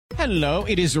Hello,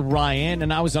 it is Ryan,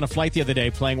 and I was on a flight the other day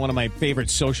playing one of my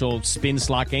favorite social spin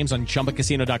slot games on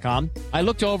ChumbaCasino.com. I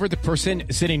looked over at the person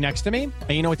sitting next to me, and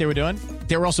you know what they were doing?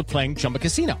 They were also playing Chumba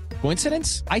Casino.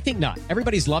 Coincidence? I think not.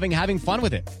 Everybody's loving having fun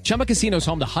with it. Chumba Casino is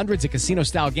home to hundreds of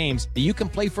casino-style games that you can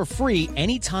play for free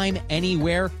anytime,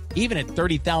 anywhere, even at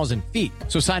 30,000 feet.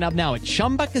 So sign up now at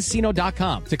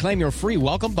ChumbaCasino.com to claim your free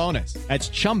welcome bonus. That's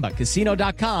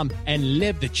ChumbaCasino.com and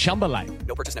live the Chumba life.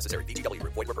 No purchase necessary. VGW.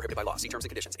 Void where prohibited by law. See terms and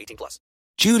conditions. 18+.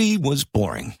 Judy was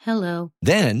boring. Hello.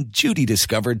 Then Judy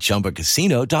discovered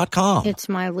ChumbaCasino.com. It's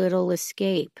my little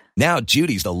escape. Now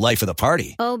Judy's the life of the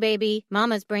party. Oh, baby,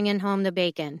 mama's bringing home the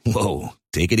bacon. Whoa,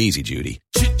 take it easy, Judy.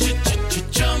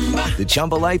 The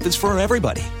Chumba life is for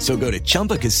everybody. So go to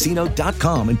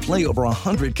ChumbaCasino.com and play over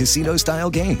 100 casino-style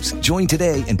games. Join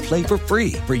today and play for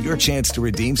free for your chance to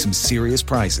redeem some serious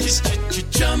prizes.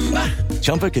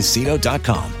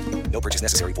 ChumbaCasino.com. No purchase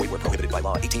necessary. Void where prohibited by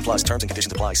law. 18+. Terms and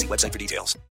conditions apply. See website for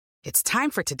details. It's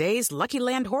time for today's Lucky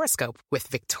Land horoscope with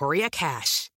Victoria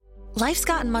Cash. Life's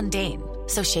gotten mundane,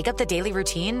 so shake up the daily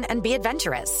routine and be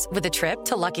adventurous with a trip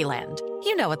to Lucky Land.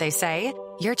 You know what they say.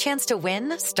 Your chance to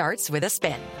win starts with a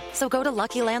spin. So go to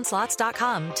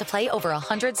LuckyLandSlots.com to play over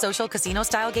 100 social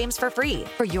casino-style games for free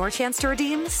for your chance to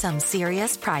redeem some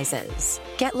serious prizes.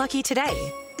 Get lucky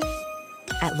today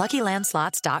at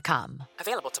LuckyLandSlots.com.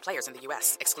 Available to players in the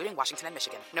U.S., excluding Washington and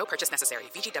Michigan. No purchase necessary.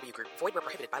 VGW Group. Void where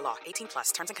prohibited by law.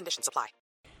 18+. Terms and conditions apply.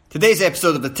 Today's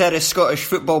episode of the Terrace Scottish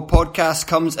Football Podcast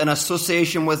comes in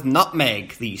association with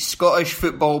Nutmeg, the Scottish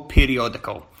football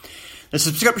periodical. The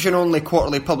subscription-only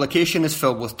quarterly publication is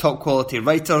filled with top-quality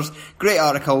writers, great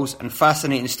articles and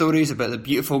fascinating stories about the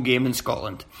beautiful game in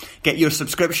Scotland. Get your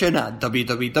subscription at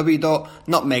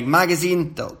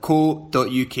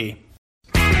www.nutmegmagazine.co.uk.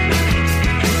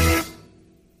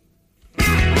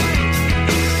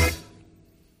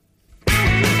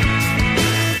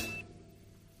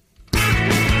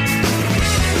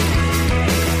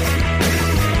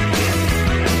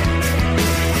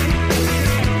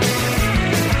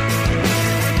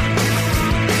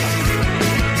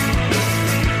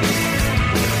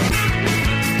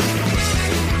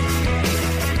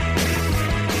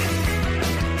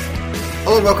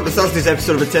 Hello and welcome to Thursday's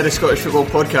episode of the Terrace Scottish Football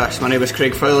Podcast. My name is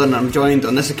Craig Fowler and I'm joined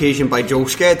on this occasion by Joel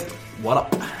Sked. What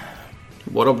up?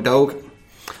 What up, dog?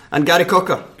 And Gary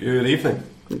Cocker. Good evening.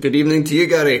 Good evening to you,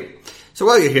 Gary. So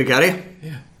while you're here, Gary,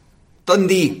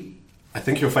 Dundee. I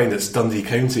think you'll find it's Dundee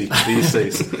County these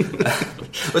days. Well,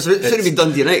 it's soon to be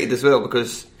Dundee United as well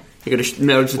because you're going to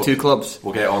merge the two clubs.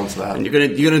 We'll get on to that. And you're going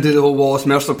to do the whole Wallace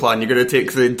Mercer plan. You're going to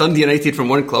take the Dundee United from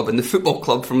one club and the football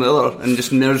club from the other and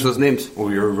just merge those names. Oh,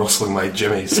 you're rustling my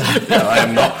jimmies. I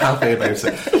am not happy about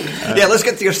it. Yeah, let's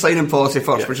get to your signing policy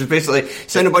first, which is basically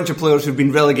sign a bunch of players who've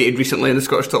been relegated recently in the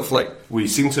Scottish top flight. We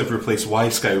seem to have replaced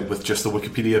Y-Scout with just the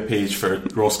Wikipedia page for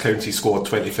Ross County squad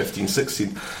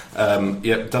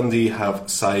 2015-16. Dundee have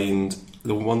signed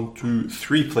the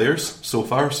 3 players so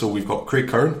far. So we've got Craig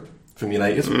Curran from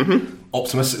United. Mm-hmm.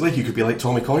 Optimistically, he could be like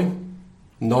Tommy Coyne.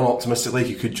 Non-optimistically,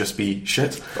 he could just be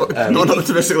shit.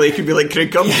 Non-optimistically, he could be like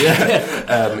Craig Curran.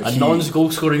 A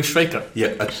non-goal-scoring striker.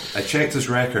 Yeah, I checked his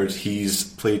record. He's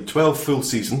played 12 full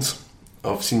seasons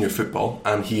of senior football,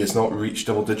 and he has not reached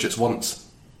double digits once.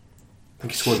 I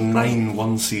think he scored 9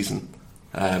 one season.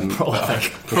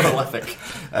 Prolific.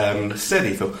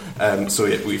 Steady though.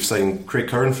 We've signed Craig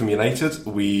Curran from United.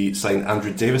 We signed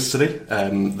Andrew Davis today.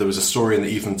 There was a story in the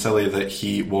Evening Telly that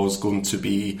he was going to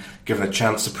be given a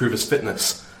chance to prove his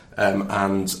fitness, and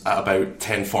at about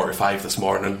 10:45 this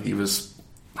morning he was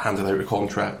handed out a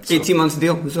contract. 18-month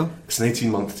deal as well? It's an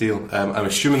 18-month deal. I'm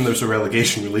assuming there's a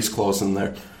relegation release clause in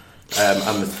there.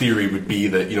 And the theory would be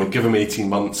that, give him 18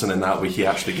 months and in that way he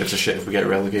actually gives a shit if we get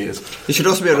relegated. There should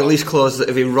also be a release clause that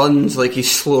if he runs like he's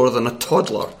slower than a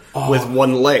toddler with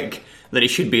one leg, then he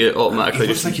should be automatically. It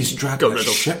looks like he's dragging a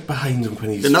ship behind him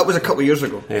when he's... And that was a couple of years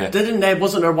ago. Yeah.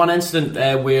 Wasn't there one incident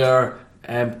where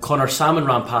Connor Salmon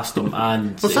ran past him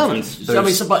and...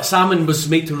 Salmon was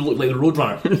made to look like a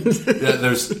roadrunner.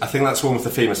 I think that's one with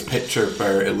the famous picture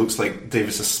where it looks like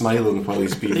Davis is smiling while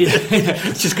he's being...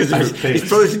 It's just because he's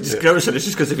probably just grimacing. It's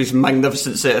just because of his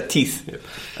magnificent set of teeth.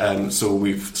 So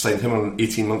we've signed him on an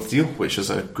 18-month deal, which is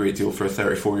a great deal for a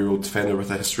 34-year-old defender with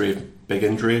a history of big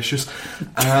injury issues.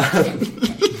 I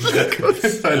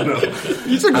know.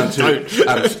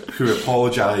 And who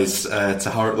apologised to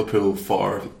Hartlepool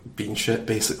for being shit,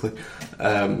 basically.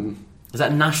 Is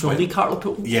that National League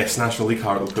Hartlepool? Yes, National League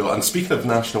Hartlepool. And speaking of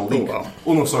National League...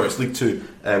 it's League 2.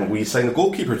 We signed a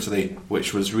goalkeeper today,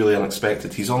 which was really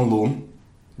unexpected. He's on loan,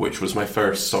 which was my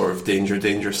first sort of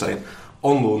danger sign.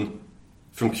 On loan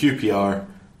from QPR.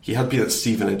 He had been at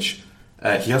Stevenage.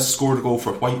 He has scored a goal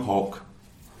for Whitehawk,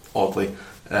 oddly.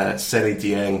 Seri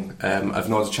Dieng. I've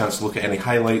not had a chance to look at any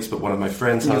highlights, but one of my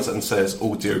friends has it and says,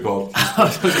 "Oh dear God."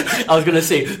 I was going to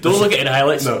say, don't look at any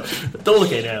highlights. No. Don't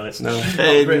look at any highlights. No, not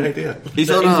a great idea. He's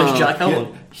The on English a... Jack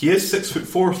Hamlin. He is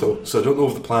 6'4" though, so I don't know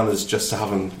if the plan is just to have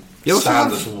him You also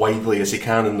stand have- as widely as he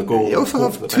can in the goal. You also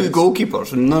hope have for the 2 best.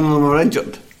 goalkeepers and none of them are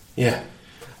injured. Yeah,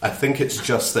 I think it's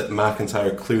just that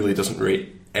McIntyre clearly doesn't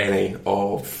rate any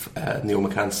of Neil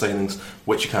McCann's signings,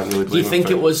 which you can't really Do blame you think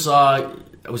him it was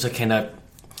a kind of,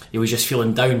 he was just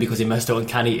feeling down because he missed out on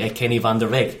Kenny van der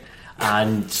Weg,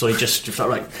 and so he just thought,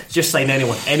 right, just sign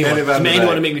anyone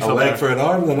to make me feel a leg better. for an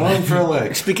arm, an arm for a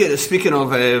leg. Speaking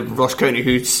of Ross County,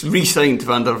 who's re-signed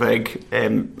Van der Weg,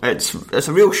 it's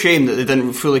a real shame that they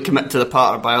didn't fully commit to the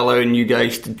part by allowing you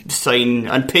guys to sign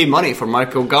and pay money for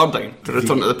Michael Gardine to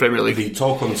return to the Premier League. The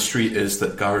talk on the street is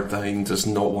that Gardine does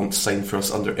not want to sign for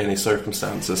us under any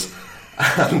circumstances.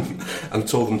 And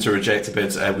told them to reject a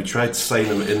bid. We tried to sign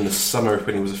him in the summer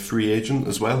when he was a free agent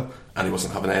as well, and he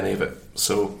wasn't having any of it.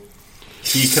 So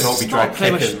he cannot be dragged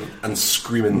kicking and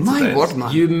screaming. My to death. word,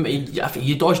 man.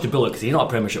 You dodged a bullet because he's not a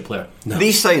Premiership player. No.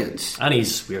 These signings. And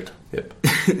he's weird. Yep.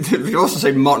 We've also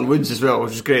signed Martin Woods as well,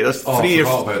 which is great. That's Oh, I three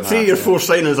forgot about that, or yeah. 4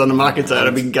 signings on the McIntyre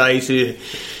have been guys who...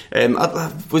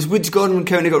 was Woods gone when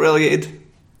County got relegated?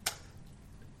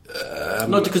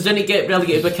 No, because didn't he get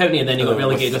relegated with County and then he got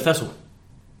relegated with Thistle?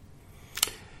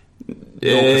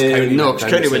 No,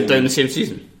 because County went down the same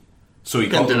season. So he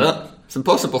Can't got do them. that. It's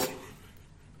impossible.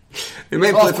 He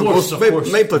might play Of for course, both. of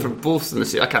course. Might play for both in the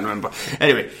season. I can't remember.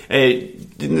 Anyway,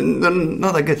 they're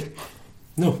not that good.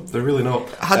 No, they're really not.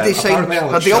 Had they signed? apparently Had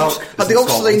Alex they all Sharp had is they in all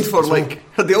Scotland signed for as well.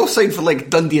 like? Had they all signed for like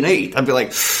Dundee United? I'd be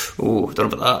like, oh,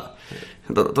 don't know about that.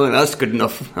 I don't think that's good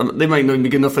enough. They might not even be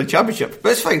good enough for the championship,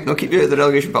 but it's fine. They'll keep you out of the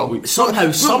relegation battle.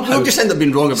 Somehow, we'll just end up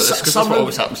being wrong about this because that's what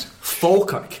always happens.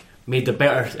 Falkirk made a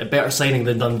better signing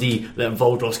than Dundee that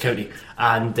involved Ross County,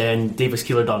 and then Davis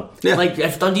Keeler done. Yeah. Like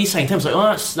if Dundee signed him, it's like,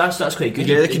 oh, that's quite good.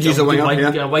 Yeah, they could use a winger,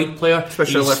 yeah. a wide player,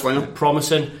 Especially a He's left winger.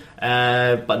 promising.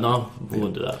 But no, we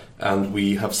won't do that. And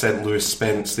we have sent Lewis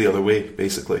Spence the other way,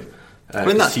 basically.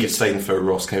 mean, that's he's good. signed for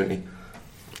Ross County.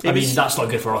 I mean, that's not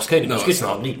good for Ross County. No, it's good it's for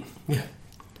not. Dundee. Yeah.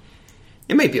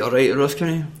 It might be alright at Ross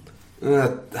County.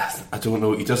 I don't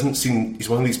know. He doesn't seem. He's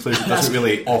one of these players who doesn't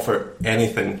really offer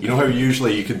anything. You know how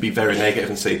usually you can be very negative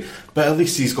and say, but at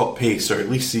least he's got pace, or at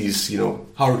least he's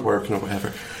hard working or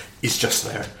whatever. He's just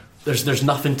there. There's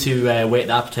nothing to whet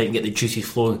the appetite and get the juices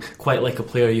flowing. Quite like a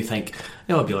player, you think,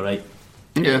 it'll be all right.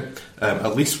 Yeah.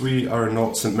 At least we are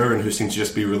not St Mirren, who seem to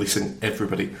just be releasing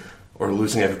everybody or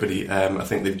losing everybody. I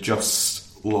think they've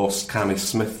just lost Cammy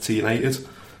Smith to United.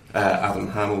 Adam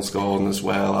Hamill's gone as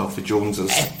well. Alfie Jones is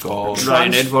gone.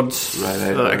 Ryan Edwards.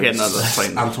 Again, Edwards. that's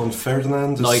fine. Anton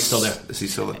Ferdinand. No, he's still there. Is he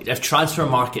still there? If transfer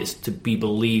market is to be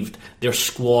believed, their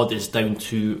squad is down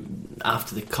to,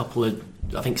 after the couple of,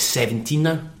 I think 17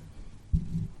 now.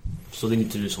 So they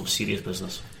need to do some serious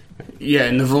business. Yeah,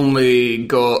 and they've only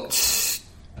got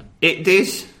 8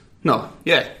 days. No,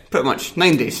 yeah, pretty much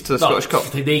 9 days to the Scottish Cup.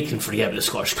 They can forget about the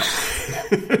Scottish Cup.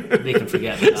 They can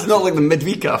forget about It's that. not like the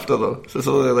midweek after though, so it's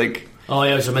only like. Oh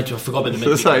yeah, I forgot about the So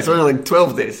midweek. it's only like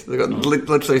 12 days. They got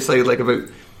literally signed like about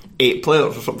 8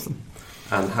 players or something.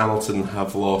 And Hamilton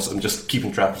have lost. I'm just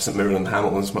keeping track of St Mirren and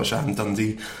Hamilton as much as I have in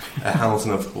Dundee.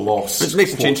 Hamilton have lost. Which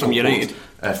makes a change from quote, unquote,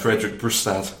 United. Frederick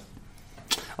Brustad.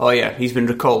 Oh yeah, he's been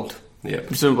recalled. Yeah.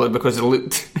 Presumably because they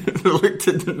looked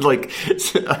at like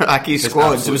Aki's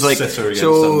squads. It was like sitter against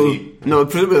so. Dundee. No,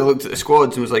 presumably they looked at the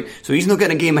squads and was like, so he's not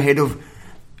getting a game ahead of.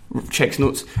 Checks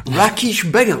notes.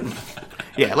 Rakesh Bingham.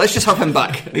 Yeah, let's just have him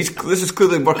back. This is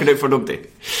clearly working out for nobody.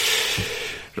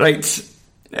 Right.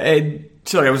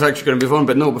 Sorry, I was actually going to move on,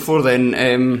 but no. Before then,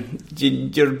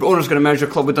 your owner's going to merge your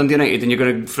club with Dundee United, and you're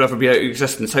going to forever be out of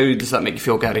existence. How does that make you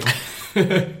feel, Gary?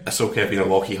 It's okay. I've been a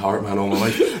Lockheed Hart man all my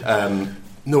life.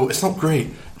 No, it's not great.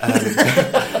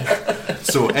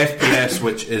 So FPS,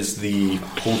 which is the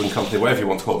holding company, whatever you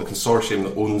want to call it, the consortium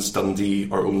that owns Dundee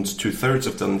or owns 2/3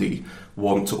 of Dundee,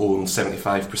 want to own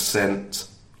 75%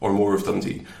 or more of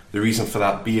Dundee. The reason for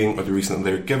that being, or the reason that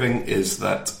they're giving, is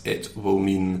that it will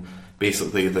mean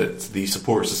basically that the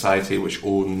supporter society, which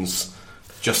owns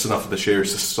just enough of the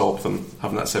shares to stop them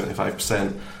having that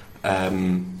 75%,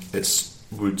 it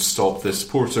would stop the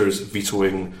supporters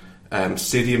vetoing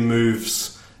stadium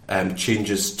moves,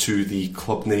 changes to the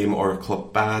club name or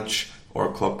club badge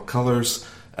or club colours,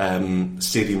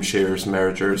 stadium shares,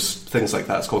 mergers, things like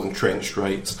that. It's called entrenched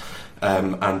rights.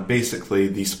 And basically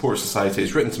the supporter society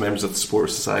has written to members of the supporter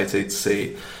society to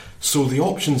say, so the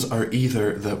options are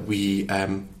either that we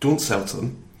don't sell to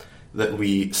them, that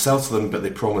we sell to them but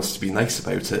they promise to be nice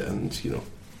about it and,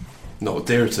 not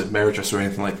dare to merge us or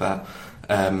anything like that,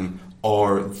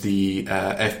 or the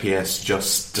FPS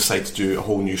just decide to do a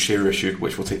whole new share issue,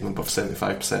 which will take them above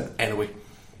 75% anyway.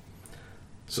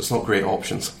 So it's not great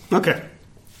options. Okay.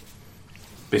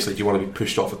 Basically, do you want to be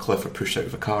pushed off a cliff or pushed out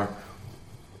of a car?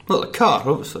 Well, a car,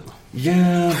 obviously.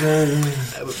 Yeah,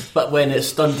 But when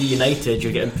it's Dundee United,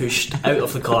 you're getting pushed out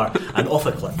of the car and off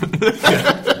a cliff.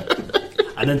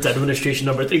 And into administration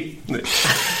number 3.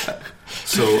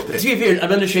 So, to be fair,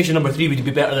 administration number 3 would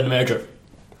be better than a merger.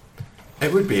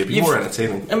 It would be. It'd be more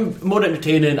entertaining. More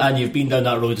entertaining, and you've been down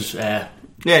that road.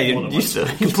 Yeah, you're used to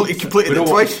completed it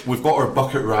twice. We've got our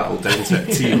bucket rattled down to a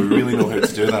T. We really know how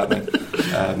to do that now. But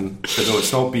no,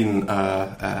 it's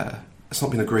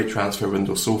not been a great transfer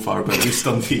window so far. But at least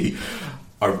Dundee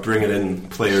are bringing in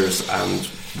players, and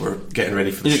we're getting ready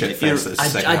for the shit fest.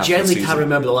 I generally can't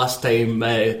remember the last time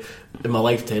in my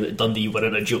lifetime that Dundee were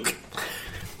in a joke.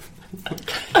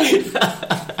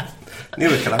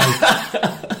 Neither can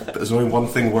I. But there's only one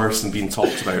thing worse than being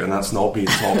talked about, and that's not being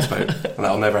talked about, and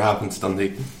that'll never happen to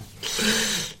Dundee.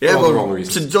 Yeah, for all the wrong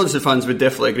reasons. St Johnstone fans would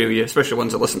definitely agree with you, especially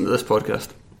ones that listen to this podcast.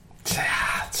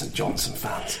 St Johnstone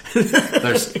fans.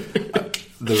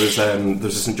 There's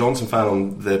a St Johnstone fan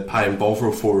on the Pie and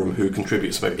Bovril forum who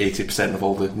contributes about 80% of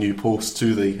all the new posts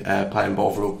to the Pie and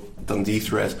Bovril Dundee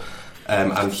thread,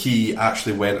 and he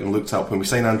actually went and looked up, when we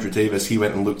signed Andrew Davis, he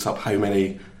went and looked up how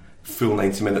many full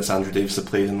 90 minutes Andrew Davis had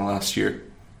played in the last year.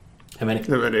 How many?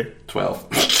 12.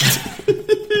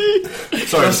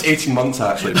 Sorry, it's 18 months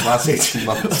actually. The last 18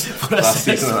 months. For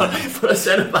a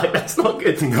centre-back, that's not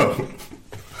good. No.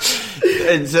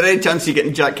 Is there any chance of you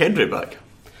getting Jack Hendry back?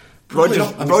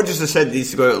 Rogers has said he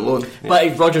needs to go out alone.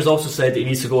 But Rogers also said he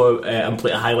needs to go out and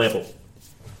play at a high level.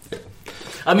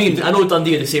 I mean, I know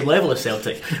Dundee are the same level as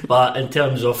Celtic, but in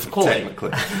terms of quality,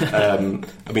 technically, I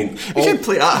mean, he said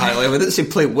play at a high level. He didn't say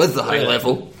play with the high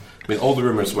level. I mean, all the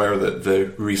rumours were that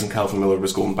the reason Calvin Miller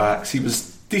was going back, he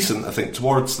was decent. I think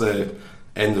towards the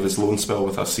end of his loan spell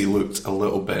with us, he looked a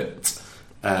little bit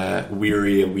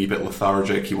weary, a wee bit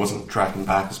lethargic. He wasn't tracking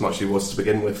back as much as he was to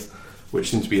begin with,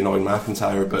 which seemed to be annoying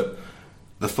McIntyre. But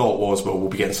the thought was, well, we'll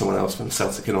be getting someone else from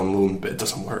Celtic in on loan, but it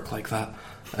doesn't work like that.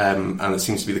 And it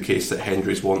seems to be the case that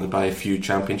Hendry's wanted by a few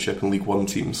Championship and League One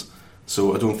teams.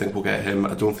 So I don't think we'll get him.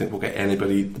 I don't think we'll get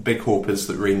anybody. The big hope is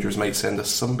that Rangers might send us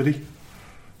somebody.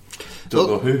 Don't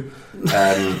know who.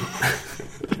 I'm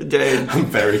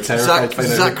very terrified.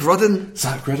 Zach Rudden.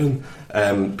 Zach Rudden.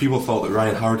 People thought that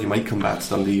Ryan Hardy might come back to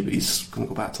Dundee, but he's going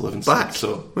to go back to Livingston. Back?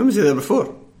 So when was he there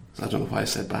before? I don't know why I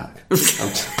said back.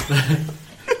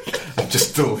 I'm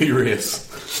just delirious.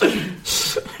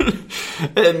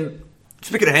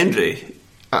 Speaking of Hendry,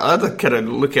 I had a kind of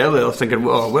look earlier. I was thinking,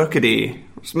 well, where could he? I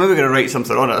was maybe going to write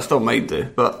something on it. I still might do,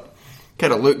 but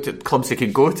kind of looked at clubs he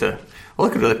could go to. All I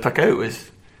could really pick out was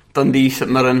Dundee, St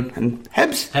Mirren, and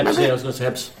Hibs. Yeah, I was going to say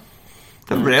Hibs.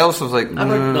 Everybody else was like, I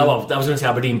was going to say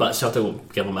Aberdeen, but Celtic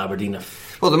won't give him Aberdeen.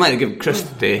 Well, they might have given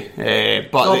Christie,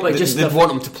 but they'd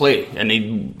want him to play, and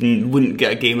he wouldn't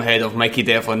get a game ahead of Mikey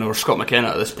Devlin or Scott McKenna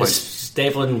at this point. I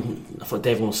thought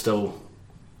Devlin was still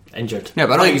injured. Yeah,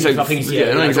 but I think he's out. He's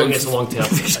a long term.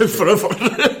 He's out forever.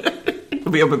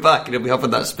 He'll be back, and he'll be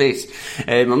having that space.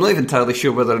 I'm not even entirely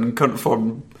sure whether in current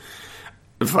form.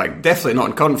 In fact, definitely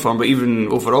not in current form, but even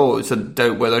overall, it's a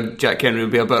doubt whether Jack Henry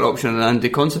would be a better option than Andy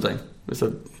Considine.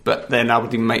 But then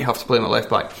Aberdeen might have to play him at left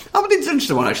back. Aberdeen's an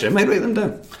interesting one, actually. I might write them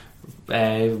down.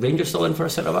 Rangers still in for a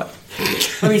centre back.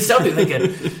 I mean, Celtic thinking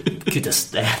could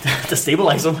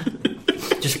destabilise them.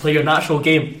 Just play your natural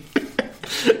game.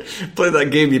 Play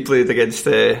that game you played against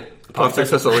Partick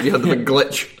Thistle when you had the big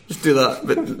glitch. Just do that,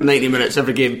 but 90 minutes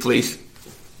every game, please.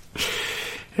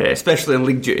 Especially in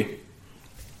league duty.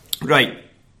 Right,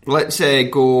 let's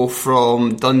go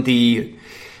from Dundee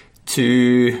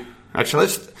to... Actually,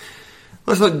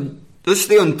 let's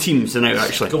stay on teams now,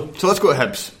 actually. Cool. So let's go to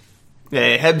Hibs.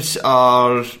 Hibs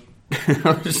are...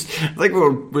 I think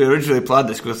we originally planned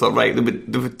this because I thought, right, they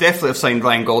would definitely have signed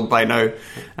Ryan Gauld by now,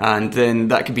 and then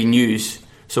that could be news.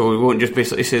 So we won't just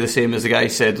basically say the same as the guy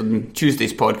said on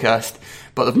Tuesday's podcast.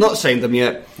 But they've not signed them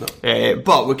yet. No.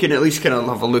 But we can at least kind of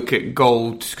have a look at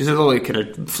Gauld, because they've only kind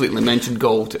of fleetingly mentioned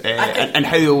Gauld, and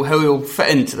how he'll fit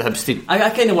into the Hibs team. I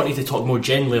kind of wanted to talk more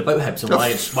generally about Hibs and why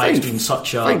it's been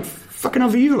such a... Fine. Fucking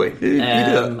have a year away. You do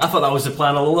that. I thought that was the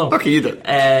plan all along. Okay, you do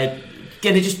it.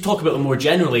 Can they just talk about them more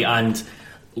generally and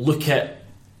look at...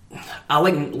 I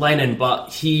like Lennon,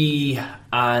 but he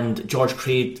and George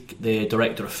Craig, the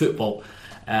director of football...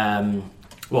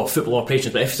 football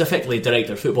operations, but it's effectively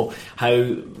director of football, how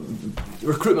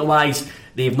recruitment wise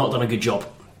they've not done a good job.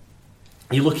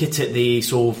 You look at it, at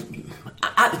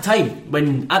the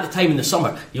time in the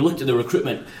summer, you looked at the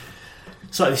recruitment,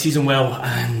 started the season well,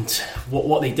 and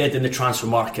what they did in the transfer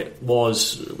market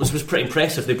was pretty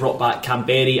impressive. They brought back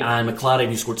Canberry and McLaren,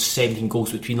 who scored 17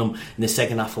 goals between them in the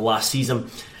second half of last season.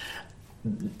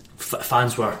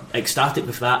 Fans were ecstatic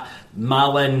with that.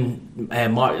 Malin,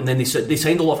 Martin, and then they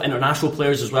signed a lot of international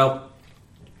players as well,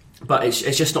 but it's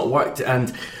just not worked.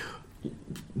 And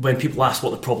when people ask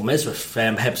what the problem is with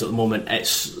Hibs at the moment,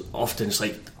 it's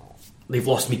like they've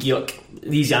lost McGeoch.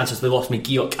 The easy answer is they lost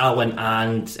McGeoch, Allen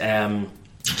and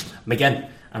McGinn,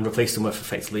 and replaced them with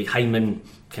effectively Hyndman,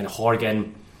 kind of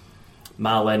Horgan,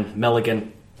 Malin,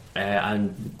 Milligan,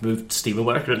 and moved Stephen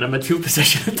Worker in a midfield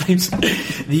position at times.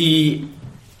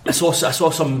 I saw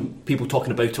some people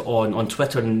talking about it on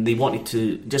Twitter, and they wanted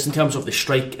to, just in terms of the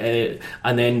strike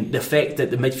and then the effect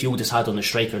that the midfield has had on the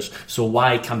strikers. So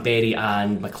why Canberry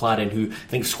and McLaren, who I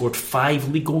think scored 5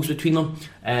 league goals between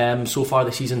them so far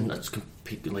this season, that's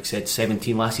like I said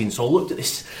 17 last season. So I looked at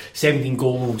this 17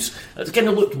 goals, I kind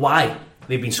of looked why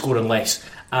they've been scoring less,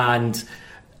 and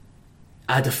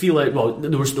I had to feel like, well,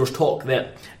 there was talk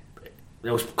that it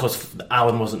was because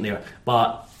Allen wasn't there,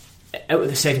 but out of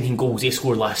the 17 goals they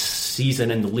scored last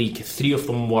season in the league, 3 of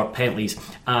them were penalties,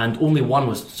 and only 1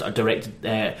 was sort of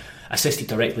assisted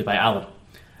directly by Allen.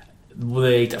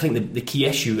 I think the key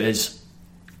issue is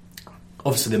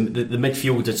obviously the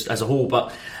midfield as a whole,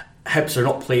 but Hibs are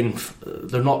not playing.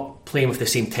 They're not playing with the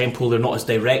same tempo. They're not as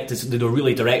direct. They were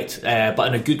really direct, but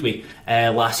in a good way.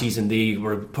 Last season, they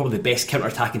were probably the best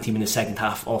counter-attacking team in the second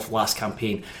half of last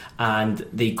campaign, and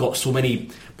they got so many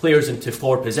players into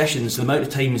forward positions. The amount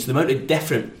of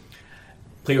different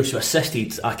players who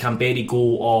assisted a Canberry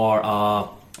goal or a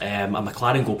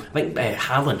McLaren goal. I think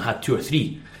Hallen had 2 or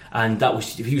 3, and that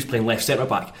was he was playing left centre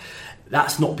back.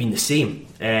 That's not been the same.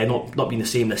 Not been the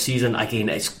same this season. Again,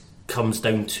 it's comes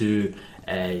down to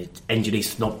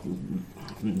injuries.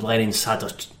 Lennon's had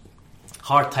a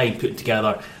hard time putting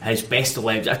together his best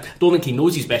 11. I don't think he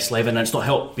knows his best 11, and it's not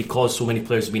helped because so many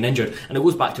players have been injured. And it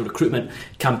goes back to recruitment.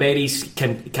 Canberry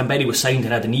was signed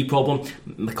and had a knee problem.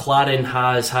 McLaren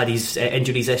has had his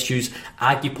injuries issues.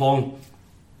 Agipong,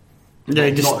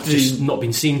 not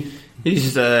been seen.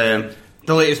 He's the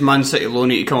latest Man City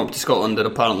loanee to come up to Scotland and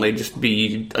apparently just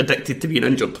be addicted to being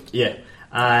injured. Yeah.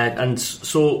 And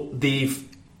so they've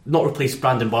not replaced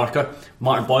Brandon Barker.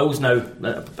 Martin Boyle's now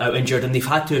out injured, and they've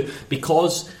had to,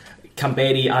 because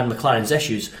Canberry and McLaren's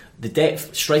issues, the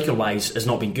depth striker wise has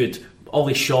not been good.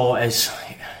 Ollie Shaw is,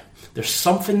 there's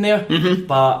something there,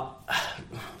 but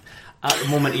at the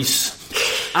moment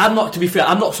I'm not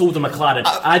sold on McLaren.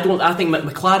 I think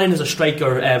McLaren is a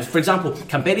striker. For example,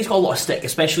 Canberry's got a lot of stick,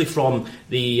 especially from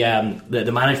the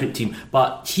management team.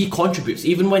 But he contributes,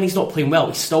 even when he's not playing well.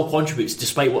 He still contributes,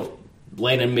 despite what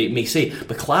Lennon may say.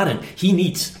 McLaren, he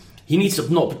needs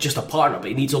not just a partner, but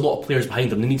he needs a lot of players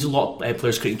behind him. He needs a lot of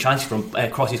players creating chances from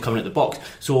crosses coming at the box.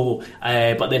 So,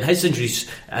 but then his injuries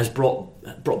has brought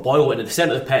Boyle into the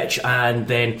centre of the pitch, and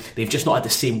then they've just not had the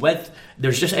same width.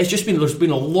 There's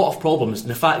been a lot of problems, and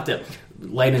the fact that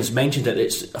Lennon's mentioned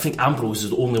it, I think Ambrose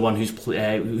is the only one who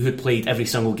had played every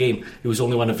single game. He was the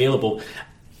only one available.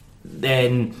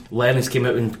 Then Lennon's came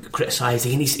out and criticised,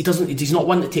 and he's not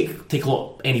one to take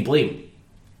any blame.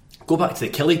 Go back to the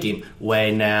Killie game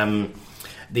when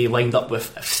they lined up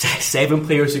with 7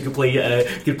 players who could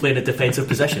play in a defensive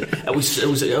position. It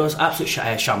was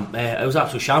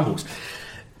absolute shambles.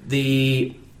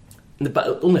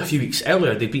 But only a few weeks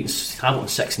earlier they'd beaten Hamilton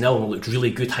 6-0 and looked really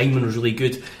good. Hyndman was really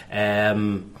good.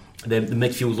 The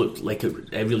midfield looked like it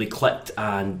really clicked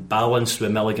and balanced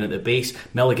with Milligan at the base.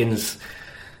 Milligan's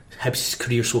Hibs'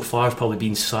 career so far has probably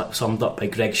been summed up by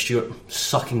Greg Stewart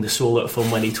sucking the soul out of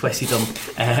him when he twisted him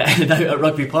in and out at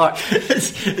Rugby Park.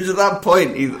 It's at that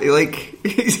point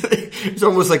it's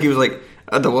almost like he was like,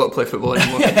 I don't want to play football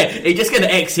anymore. He just kind of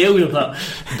exhaled and was like,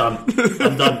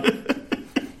 I'm done.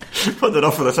 Put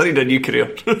enough of this. I need a new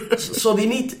career. So they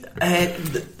need. I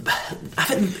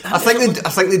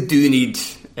think they do need.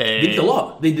 They need a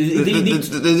lot. They do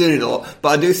need a lot. But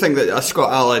I do think that a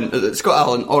Scott Allen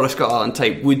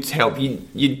type would help.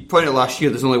 You pointed out last year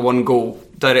there's only 1 goal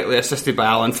directly assisted by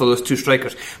Allen for those 2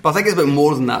 strikers. But I think it's a bit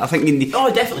more than that. I think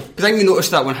definitely. I think we noticed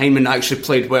that when Hyndman actually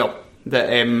played well, that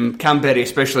Canberry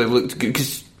especially looked good,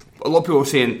 because a lot of people were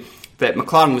saying that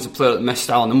McLaren was the player that missed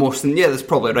Allen the most, and yeah, that's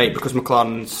probably right, because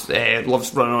McLaren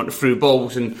loves running onto through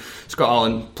balls, and Scott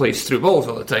Allen plays through balls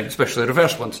all the time, especially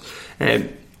reverse ones.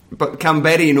 But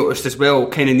Canberry, noticed as well,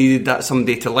 kind of needed that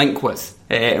somebody to link with,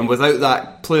 and without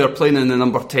that player playing in the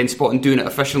number 10 spot and doing it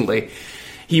efficiently,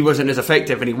 he wasn't as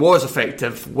effective. And he was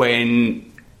effective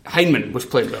when Heinemann was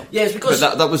playing well. Yeah, it's because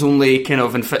but that was only kind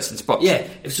of in fits and spurts. Yeah,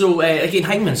 so again,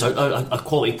 Heinemann's a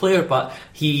quality player, but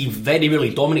he very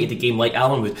rarely dominated the game like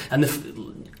Allen would. And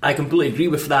I completely agree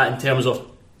with that in terms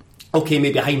of, okay,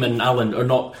 maybe Heinemann and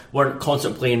Allen weren't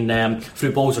constantly playing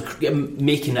through balls or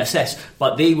making assists,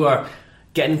 but they were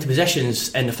getting into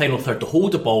positions in the final third to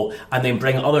hold the ball and then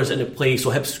bring others into play.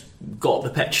 So Hibs got up the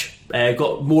pitch,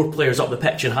 got more players up the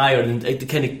pitch and higher, and to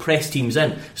kind of press teams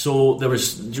in. So there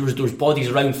was bodies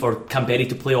around for Canberra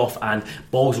to play off, and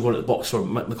balls were going at the box for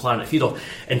McLaren to feed off.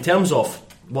 In terms of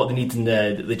what they need in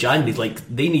the January,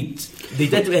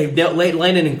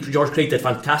 Lennon and George Craig did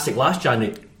fantastic last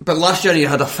January. But last January it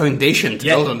had a foundation to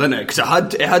build on, didn't it? Because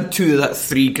it had two of that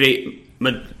three great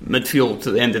midfield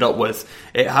that they ended up with.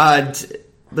 It had,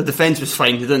 the defence was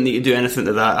fine, they didn't need to do anything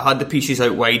to that. It had the pieces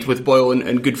out wide with Boyle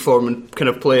in good form and kind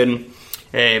of playing.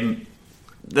 They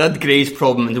had Gray's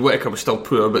problem and the Whittaker was still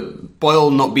poor, but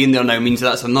Boyle not being there now means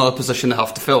that's another position they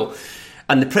have to fill.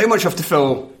 And they pretty much have to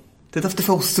fill, they'd have to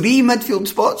fill 3 midfield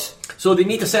spots. So they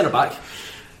need a centre back.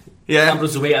 Yeah,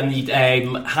 Ambrose away, and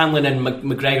Hanlon and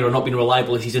McGregor are not being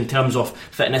reliable as he's in terms of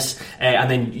fitness, and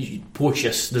then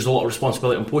Porteous, there's a lot of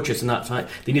responsibility on Porteous in that fact.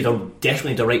 They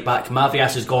definitely need a right back.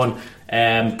 Mavias is gone.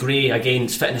 Gray again,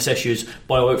 fitness issues.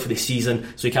 Boyle out for the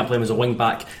season, so you can't play him as a wing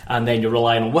back, and then you're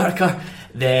relying on Whittaker.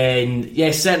 Then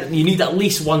you need at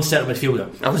least one centre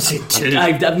midfielder. I would say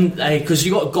 2 because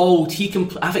you got Gold.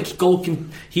 I think Gold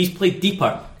can. He's played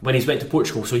deeper when he's went to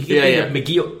Portugal, so he can be a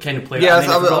McGee kind of player. Yeah,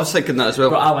 I was thinking that as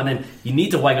well. Alan, then you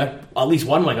need a winger, at least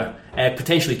one winger,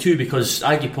 potentially 2, because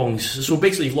Agipong's. So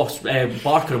basically, you've lost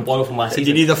Barker and Boyle from last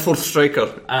season. You need a 4th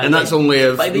striker, and that's only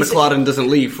if McLaren doesn't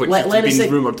leave, which has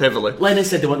been rumoured heavily. Lennon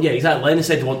said they want. Yeah, exactly. Lennon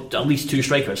said they want at least 2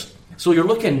 strikers. So you're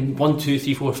looking 1, 2,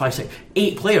 3, 4, 5, 6,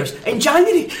 8 players in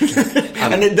January,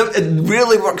 and it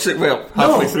really works it well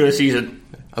halfway through a season.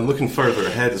 And looking further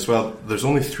ahead as well, there's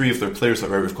only 3 of their players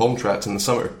that are out of contract in the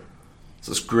summer.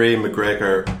 So it's Gray,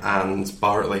 McGregor and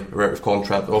Bartley are out of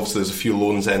contract. Obviously there's a few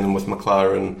loans ending with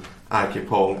McLaren,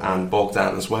 Agipong and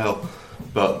Bogdan as well.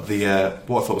 But what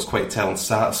I thought was quite telling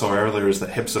stat I saw earlier is that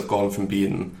Hibs have gone from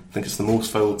being, I think it's the most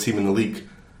fouled team in the league,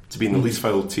 to being the least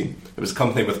fouled team. It was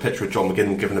accompanied with a picture of John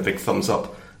McGinn giving a big thumbs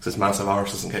up because his massive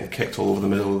arse isn't getting kicked all over the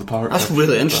middle of the park. That's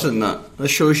really interesting. That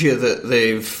shows you that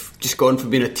they've just gone from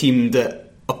being a team that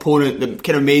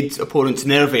kind of made opponents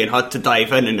nervy and had to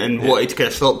dive in and wanted to kind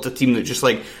of stop the team that just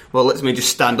like, well, let's just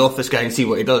stand off this guy and see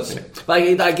what he does. Yeah. But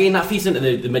again, that feeds into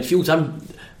the midfields.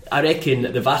 I reckon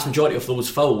the vast majority of those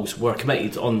fouls were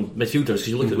committed on midfielders, because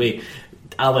you look at the way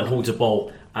Allen holds the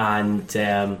ball and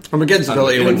McGinn's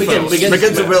ability to win fouls.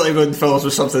 McGinn's ability to win fouls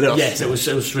was something else. Yes, it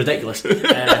was ridiculous.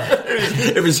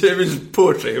 It was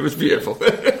poetry. It was beautiful.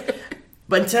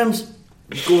 But in terms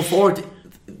going forward,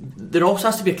 there also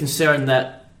has to be a concern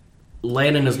that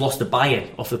Lennon has lost the buy-in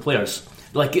of the players.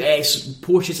 Like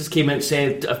Porteous has came out and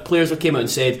said, players have came out and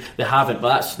said they haven't,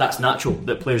 but that's natural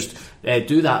that players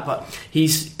do that. But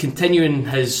he's continuing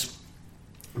his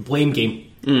blame game.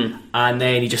 And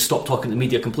then he just stopped talking to the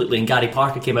media completely, and Gary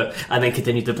Parker came out and then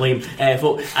continued to blame.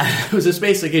 It was a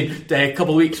space again. A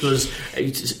couple of weeks was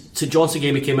St Johnstone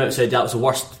game. He came out and said that was the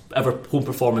worst ever home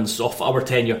performance of our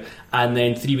tenure, and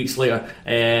then 3 weeks later,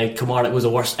 Kilmarnock was the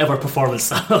worst ever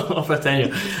performance of our tenure.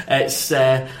 It's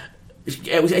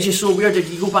just so weird.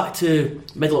 If you go back to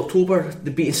middle October,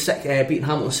 they beating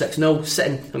Hamilton 6-0,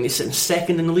 sitting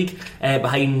second in the league,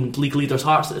 behind league leaders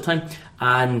Hearts at the time,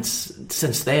 and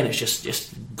since then it's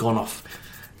just gone off,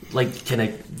 like kind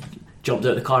of jumped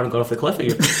out of the car and gone off the cliff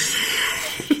again.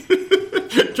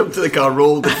 Jumped to the car,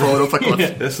 rolled and fallen off a cliff.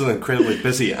 Yeah. This is an incredibly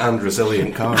busy and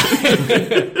resilient car.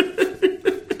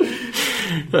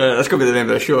 That's going to be the name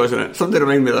of the show, isn't it? Somebody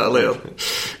remind me of that later.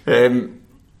 Do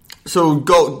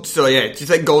you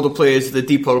think Gold will play as the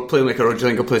deeper playmaker, or do you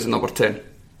think he'll play as a number 10?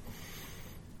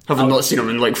 Having not seen him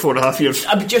in like 4.5 years.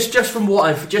 Just from what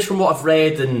I've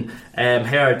read and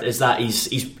heard is that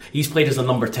he's played as a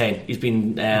number 10. He's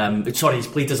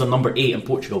played as a number 8 in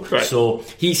Portugal. Right. So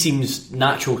he seems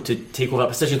natural to take over that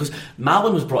position, because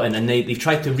Malin was brought in and they've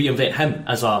tried to reinvent him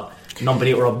as a number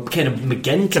 8 or a kind of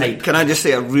McGinn type. Can I just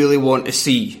say I really want to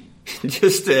see,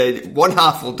 just one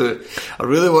half will do it, I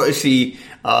really want to see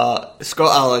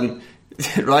Scott Allen,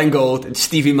 Ryan Gold and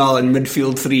Stevie Malin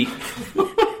midfield 3.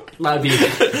 That'd be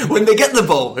when they get the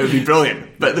ball, it would be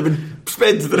brilliant, but they would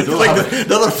spend the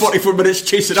other 44 minutes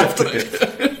chasing after it.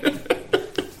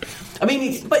 I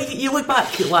mean, but you look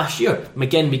back at last year,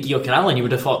 McGinn, McGee, or Allen, you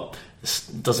would have thought this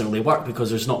doesn't really work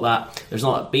because there's not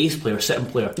that base player, sitting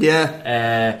player.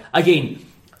 Yeah. Again,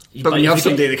 But when you have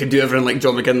somebody that can do everything like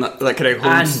John McGinn, that kind of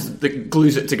holds, that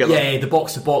glues it together. Yeah, the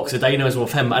box to box, the dynamism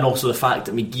of him, and also the fact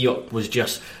that McGeoch was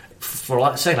just, for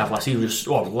the second half last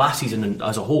season, last season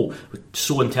as a whole, was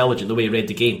so intelligent the way he read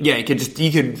the game. Yeah, he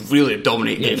could really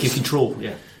dominate games. He could control.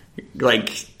 Yeah, like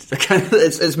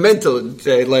it's mental.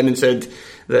 Lennon said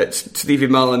that Stevie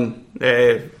Mallon,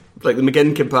 like the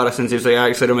McGinn comparisons, he was like,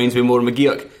 actually reminds me more of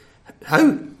McGeoch.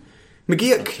 How?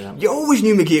 McGeoch, you always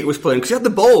knew McGeoch was playing because he had the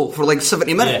ball for like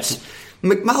 70 minutes.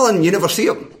 Yeah. McMahon, you never see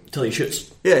him until he shoots.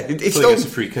 Yeah, he still gets a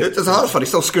free kick. It's a hard fun. He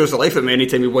still scores the life out of me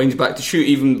anytime he winds back to shoot,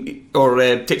 even or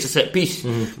takes a set piece.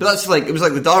 Mm-hmm. But that's like, it was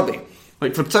like the derby.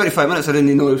 Like for 35 minutes, I didn't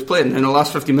even know he was playing. In the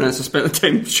last 50 minutes, I spent the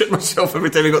time shooting myself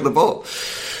every time he got the ball.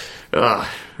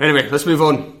 Anyway, let's move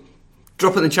on.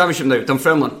 Drop in the Championship now.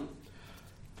 Dunfermline.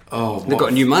 They've got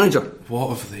a new manager. What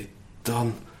have they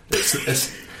done?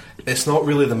 It's not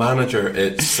really the manager.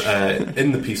 It's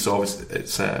in the piece. Obviously,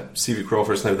 it's C.V.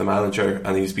 Crawford's now the manager,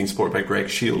 and he's been supported by Greg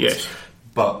Shields. Yes.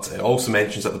 But it also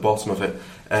mentions at the bottom of it,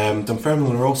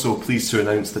 Dunfermline are also pleased to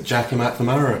announce that Jackie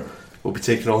McNamara will be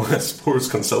taking on a sports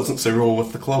consultancy role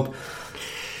with the club.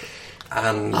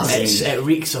 And it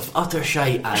reeks of utter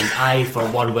shite, and I for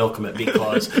one welcome it,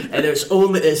 because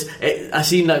I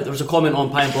seen that there was a comment on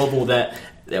Pine Bravo that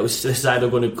this is either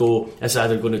going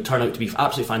to turn out to be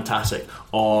absolutely fantastic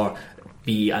or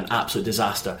be an absolute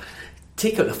disaster.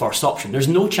 Take out the first option. There's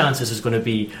no chance this is going to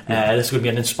be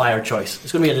an inspired choice.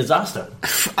 It's going to be a disaster.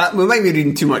 We might be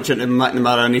reading too much into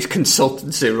McNamara and his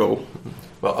consultancy role.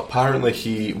 Well, apparently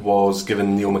he was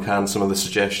giving Neil McCann some of the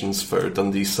suggestions for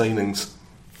Dundee's signings.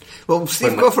 Well,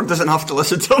 Steve Crawford doesn't have to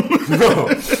listen to him. No.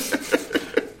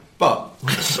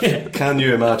 But can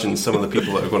you imagine some of the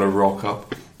people that are going to rock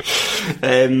up?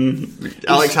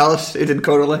 Alex Hallis, Aidan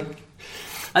Corley.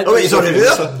 He's already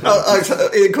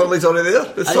there. Aidan Corley's already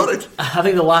there. It's sorted. I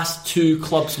think the last two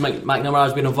clubs McNamara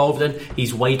has been involved in,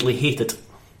 he's widely hated.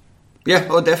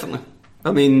 Yeah, definitely.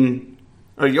 I mean,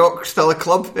 are York still a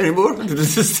club anymore?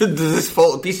 Does this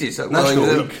fall to pieces? National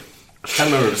League. I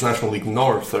can't remember if it's National League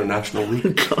North or National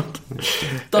League. God.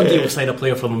 Dundee will sign a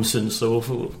player from them soon, so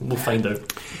we'll find out.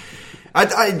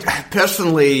 I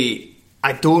personally,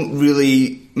 I don't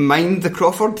really mind the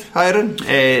Crawford hiring.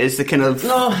 Is the kind of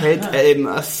head.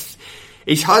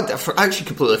 He's had. I actually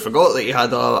completely forgot that he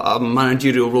had a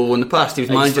managerial role in the past. He was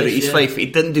manager at East Fife. He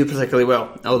didn't do particularly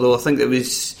well, although I think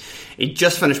he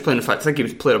just finished playing. In fact, I think he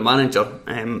was player manager,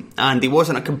 and he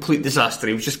wasn't a complete disaster.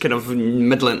 He was just kind of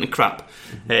middling and crap,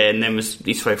 and then was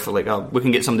East Fife for like, we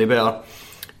can get somebody better.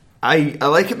 I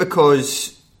like it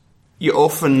because you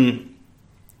often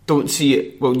don't see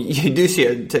it. Well, you do see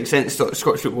it to an extent in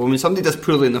Scottish football. When somebody does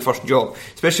poorly in their first job,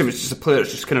 especially if it's just a player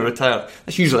that's just kind of retired,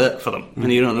 that's usually it for them,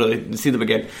 and you don't really see them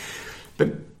again.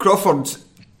 But Crawford's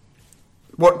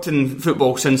worked in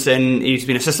football since then. He's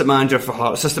been assistant manager for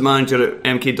Heart, assistant manager at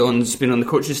MK Dons, been on the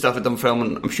coaching staff at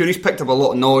Dunfermline. I'm sure he's picked up a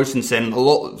lot of knowledge since then, a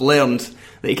lot learned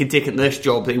that he can take into this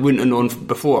job that he wouldn't have known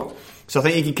before. So I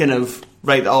think he can kind of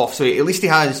write that off. So at least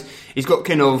he's got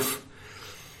kind of,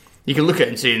 you can look at it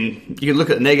and saying, you can look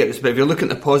at the negatives, but if you're looking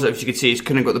at the positives, you could say he's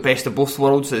kind of got the best of both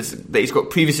worlds. That he's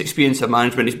got previous experience of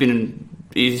management.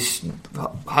 He's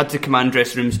had to command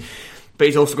dressing rooms, but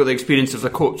he's also got the experience as a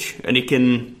coach, and he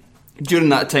can. During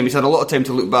that time, he's had a lot of time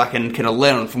to look back and kind of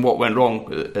learn from what went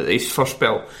wrong at his first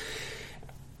spell.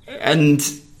 And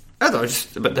I don't know,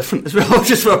 just a bit different as well.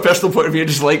 Just from a personal point of view,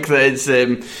 just like that it's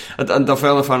a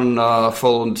Dunfermline fan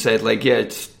followed and said, like, yeah,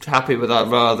 it's happy with that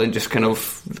rather than just kind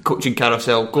of coaching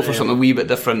carousel, go for something a wee bit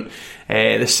different.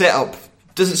 The setup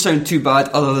doesn't sound too bad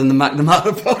other than the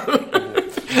McNamara part.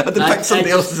 I didn't pick somebody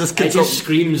else as this consultant. It just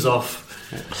screams off.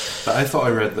 But I thought I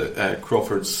read that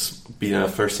Crawford's been a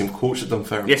first team coach at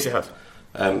Dunfermline. Yes, he has.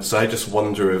 So I just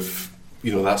wonder if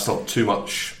that's not too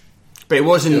much. But it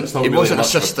wasn't. It wasn't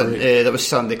assistant. That was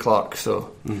Sandy Clark.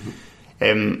 So, but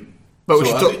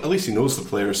at least he knows the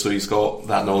players, so he's got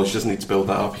that knowledge. He doesn't need to build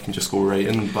that up. He can just go right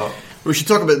in. But we should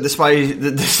talk about the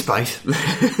despise.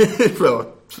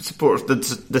 Well,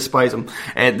 supporters despise him.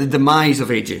 The demise of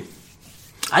AJ.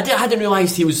 I hadn't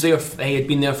realised he was there. He had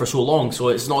been there for so long, so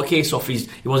it's not a case of he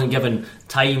wasn't given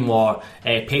time or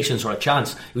patience or a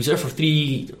chance. He was there for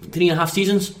three and a half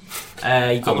seasons.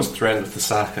 He was threatened with the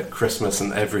sack at Christmas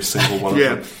and every single one of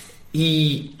them.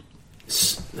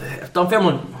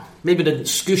 Dunfermline maybe didn't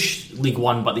scoosh League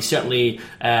One, but they certainly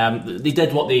they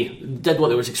did what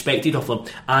was expected of them.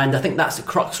 And I think that's the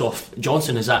crux of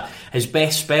Johnson, is that his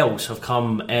best spells have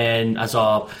come in as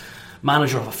a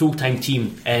manager of a full-time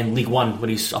team in League One, where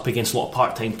he's up against a lot of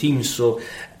part-time teams. So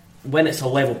when it's a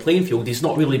level playing field, he's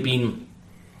not really been,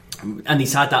 and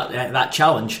he's had that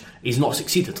challenge, he's not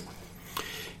succeeded.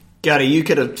 Gary, you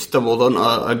could have stumbled on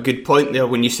a good point there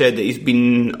when you said that he's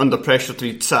been under pressure to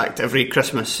be sacked every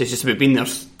Christmas. He's just been there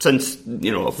since,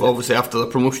 obviously after the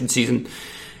promotion season.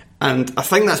 And I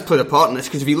think that's played a part in this,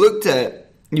 because if you looked at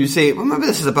it, you say, well, maybe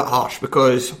this is a bit harsh,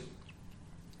 because,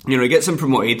 he gets him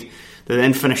promoted, they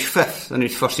then finish 5th in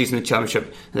his first season in the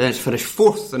Championship, and then finish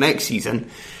 4th the next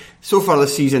season. So far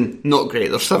this season, not great.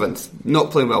 They're 7th, not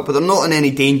playing well, but they're not in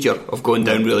any danger of going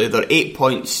down, really. They're 8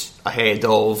 points ahead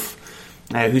of...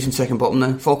 who's in second bottom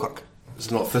now? Falkirk.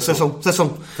 It's not Thistle.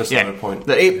 Thistle. Yeah. A point.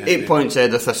 They're 8 points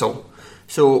ahead of Thistle.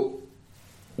 So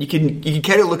you can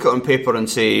kind of look at it on paper and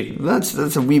say that's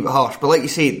a wee bit harsh. But like you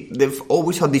say, they've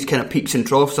always had these kind of peaks and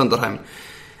troughs under him.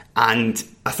 And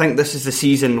I think this is the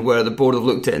season where the board have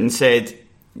looked at it and said,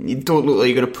 you don't look like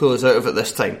you're going to pull us out of it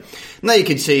this time. Now you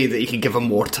could say that you could give him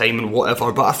more time and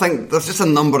whatever, but I think there's just a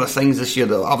number of things this year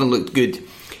that haven't looked good.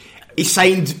 He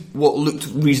signed what looked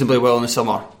reasonably well in the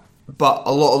summer, but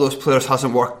a lot of those players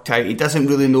hasn't worked out. He doesn't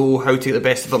really know how to get the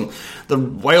best of them. They're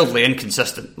wildly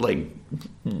inconsistent, like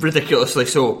ridiculously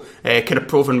so. Kind of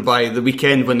proven by the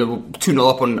weekend when they were 2-0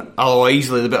 up on Alloa,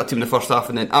 easily the better team in the first half,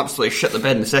 and then absolutely shit the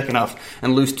bed in the second half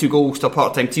and lose 2 goals to a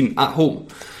part-time team at home.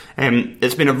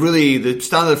 It's been the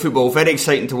standard of football, very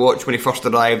exciting to watch when he first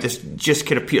arrived. It's just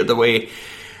kind of petered away,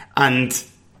 and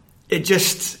it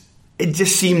just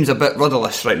seems a bit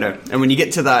rudderless right now. And when you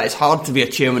get to that, it's hard to be a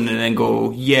chairman and then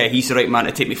go, yeah, he's the right man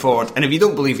to take me forward. And if you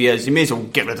don't believe he is, you may as well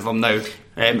get rid of him now.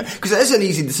 Because it is an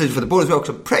easy decision for the board as well,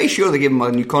 because I'm pretty sure they gave him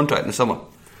a new contract in the summer.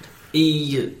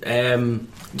 I'm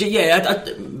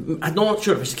not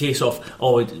sure if it's a case of,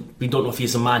 we don't know if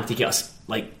he's the man to get us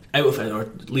out of it or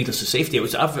lead us to safety.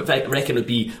 I reckon it would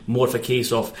be more of a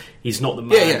case of he's not the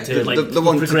man to the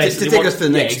one progress to take us to the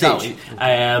next stage.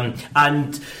 Exactly.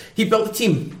 And he built the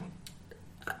team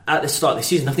at the start of the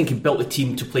season. I think he built the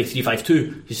team to play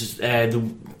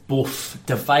 3-5-2. Both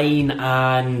Devine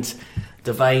and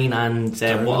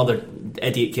what other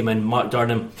idiot came in, Mark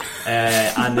Durham,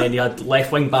 and then you had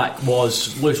left wing back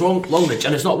was Lewis Longridge,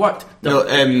 and it's not worked.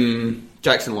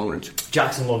 Jackson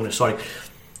Longridge, sorry,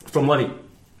 from Levy.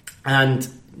 And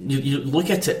you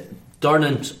look at it,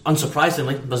 Durham,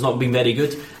 unsurprisingly, has not been very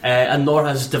good, and nor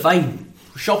has Devine,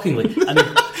 shockingly. And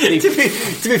to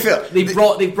be fair, they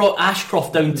brought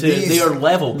Ashcroft down to their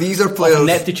level. These are players of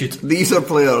ineptitude. These are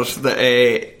players that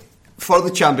for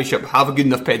the Championship have a good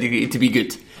enough pedigree to be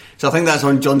good. So I think that's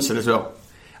on Johnson as well.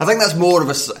 I think that's more of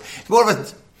a.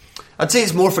 I'd say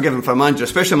it's more forgiving for a manager,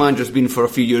 especially a manager who's been for a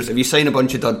few years. If you sign a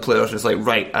bunch of dud players, it's like,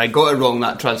 right, I got it wrong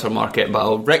that transfer market, but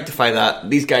I'll rectify that.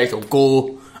 These guys will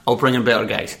go. I'll bring in better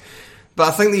guys. But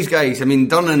I think these guys, I mean,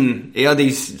 Durnan, he had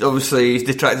his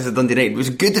detractors at Dundee United. He was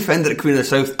a good defender at Queen of the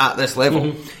South at this level.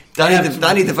 Mm-hmm.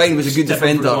 Danny Devine was a good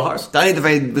defender. Danny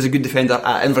Devine was a good defender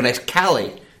at Inverness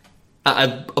Cali at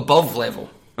an above level.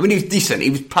 I mean, he was decent.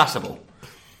 He was passable.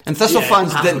 And Thistle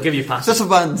fans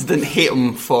didn't hate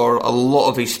him for a lot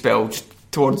of his spell just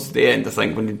towards the end, I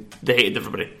think, when they hated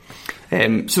everybody.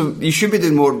 So you should be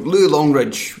doing more. Louis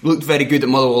Longridge looked very good at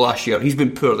Motherwell last year. He's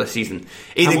been poor this season.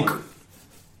 No,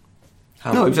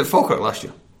 he was at Falkirk last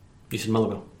year. You said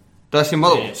Motherwell. Did I say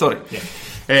Motherwell? Yeah. Sorry.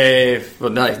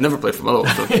 Yeah. He's never played for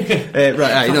Motherwell. So.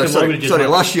 Sorry.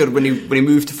 Last year when he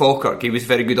moved to Falkirk, he was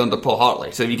very good under Paul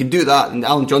Hartley. So if you can do that, and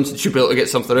Alan Johnson should be able to get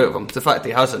something out of him. It's the fact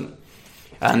he hasn't.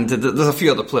 And there's a few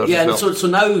other players as well. So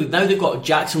now they've got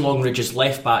Jackson Longridge as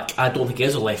left back. I don't think he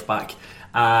is a left back,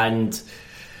 and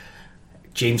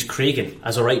James Cragen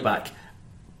as a right back.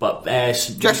 But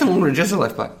Jackson Longridge is a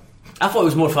left back. I thought it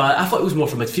was more for a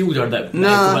midfielder that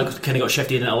kind of got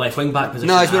shifted into a left wing back position.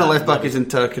 No, he's been a left back his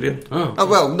entire career.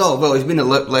 Well, he's been a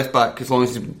left back as long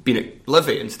as he's been at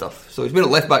Livy and stuff. So he's been a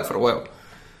left back for a while.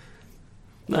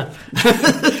 No.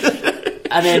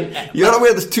 And then you're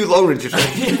aware there's 2 Longridges,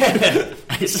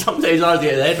 right? It's sometimes hard to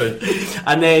get your head around.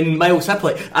 And then Miles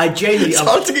Hippolyte. It's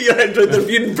hard to get your head around. They're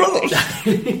being brothers.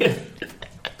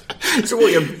 So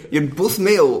what? You're both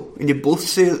male and you both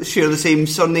share the same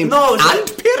surname and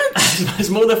parents? It's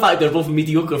more the fact they're both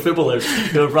mediocre footballers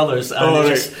who are brothers,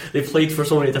 and they've played for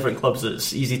so many different clubs that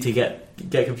it's easy to get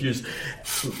confused.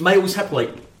 Miles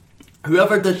Hippolyte,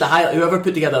 whoever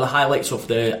put together the highlights of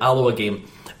the Alloa game,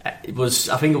 it was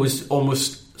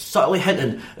almost subtly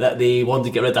hinting that they wanted to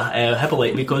get rid of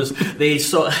Hippolyte, because they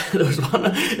saw there was one.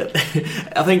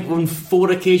 I think on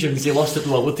 4 occasions he lost the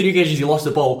ball. Well, 3 occasions he lost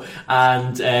the ball,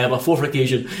 and on a 4th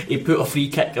occasion he put a free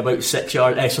kick about 16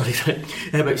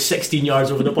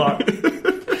 yards over the bar.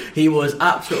 He was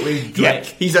absolutely dreck. Yeah,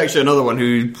 he's actually another one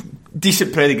who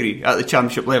decent pedigree at the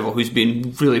Championship level who's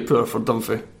been really poor for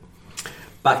Dunphy.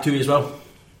 Back 2 as well.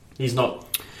 He's not.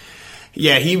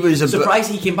 Yeah, he was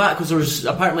surprised he came back, because there was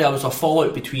a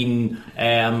fallout between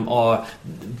or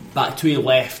Bakhtoui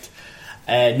left.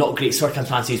 Not great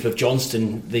circumstances with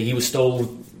Johnston. He was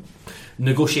still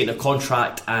negotiating a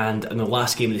contract, and in the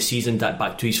last game of the season, that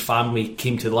Bakhtoui's family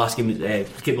came to the last game of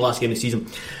the season.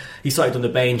 He started on the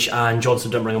bench, and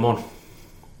Johnston didn't bring him on.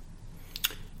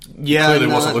 Yeah, clearly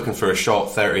wasn't looking for a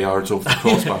shot 30 yards over the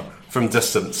crossbar from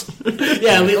distance.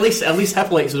 Yeah, at least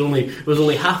Hippolyte's was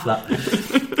only half that.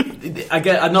 I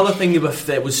get another thing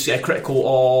that was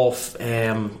critical of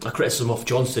a criticism of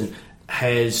Johnston,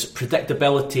 his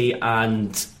predictability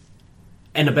and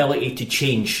inability to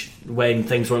change when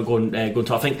things weren't going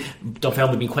to. I think Dunfermline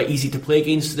had been quite easy to play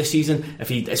against this season.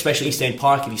 Especially East End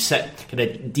Park, if you sit kind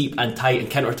of deep and tight and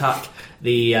counter attack,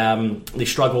 they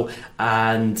struggle.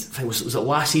 And I think was it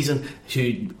last season?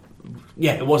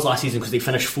 It was last season, because they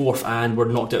finished 4th and were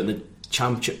knocked out in the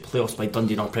Championship playoffs by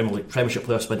Dundee, or Premiership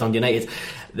playoffs by Dundee United.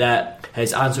 That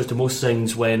his answer to most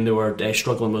things when they were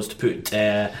struggling was to put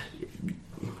I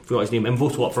forgot his name,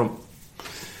 Mvoto up front.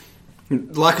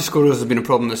 Lack of scorers has been a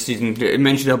problem this season. You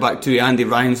mentioned her back to Andy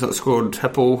Ryan's that scored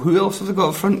Hippo. Who else have they got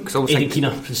up front? Aidan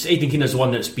Keena's the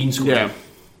one that's been scoring. Yeah.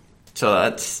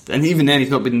 So and even then he's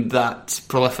not been that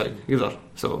prolific either.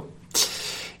 So,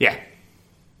 yeah.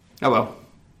 Oh well.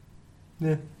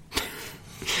 Yeah.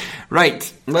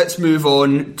 Right, let's move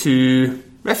on to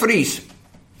referees.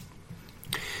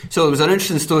 So there was an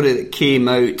interesting story that came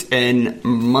out in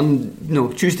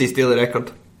Tuesday's Daily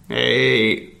Record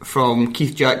from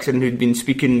Keith Jackson, who'd been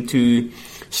speaking to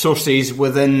sources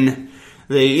within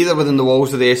the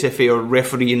walls of the SFA or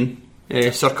refereeing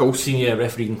circles. Senior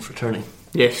refereeing fraternity.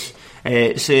 Yes.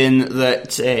 Saying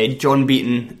that John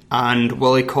Beaton and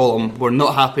Willie Collum were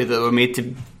not happy that they were made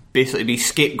to basically be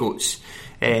scapegoats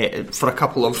for a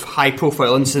couple of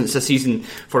high-profile incidents this season.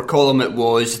 For Collum, it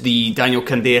was the Daniel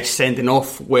Candeas sending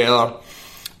off, where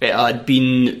it had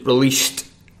been released.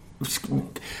 I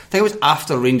think it was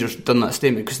after Rangers done that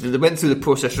statement, because they went through the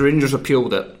process. Rangers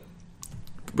appealed it,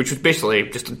 which was basically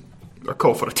just a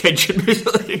call for attention,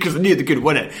 basically, because they knew they could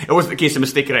win it. It wasn't a case of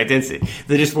mistaken identity.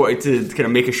 They just wanted to kind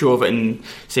of make a show of it and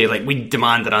say, like, we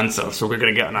demand an answer, so we're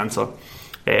going to get an answer.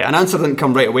 An answer didn't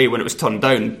come right away when it was turned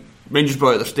down. Rangers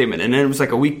brought out their statement, and then it was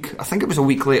like a week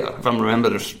later, if I remember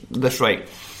this right,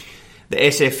 the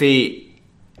SFA,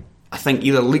 I think,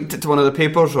 either leaked it to one of the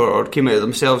papers or came out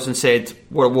themselves and said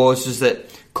what it was is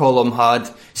that Collum had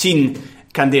seen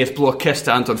Candeas blow a kiss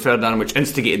to Anton Ferdinand, which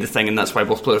instigated the thing, and that's why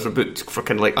both players were booked for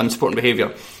kind of like unsporting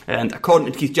behaviour. And according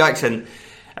to Keith Jackson,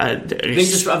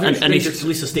 Rangers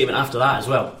released a statement after that as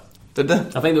well. Did they?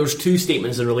 I think there was 2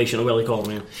 statements in relation to Willie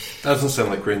Collum. Yeah. That doesn't sound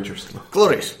like Rangers.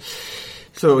 Glorious.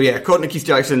 So yeah, according to Keith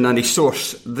Jackson and his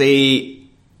source, Willie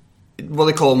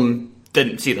Collum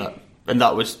didn't see that, and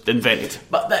that was invented.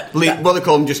 But Willie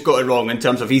Collum just got it wrong in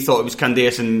terms of he thought it was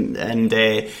Candeas and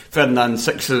Ferdinand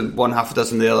 6 of one, half a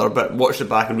dozen the other, but watched it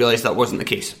back and realised that wasn't the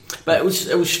case. But it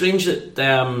was strange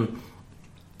that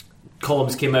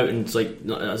Collins came out and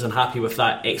was unhappy with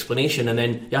that explanation, and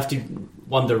then you have to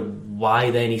wonder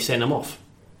why then he sent him off.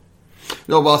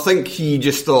 No, well, I think he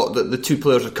just thought that the two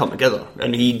players had come together,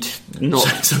 and he'd not.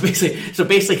 So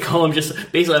basically, Colin just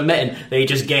basically admitting that he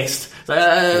just guessed.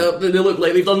 They look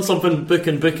like they've done something.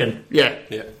 Booking. Yeah.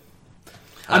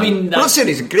 I mean, I'm not saying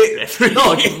he's a great referee.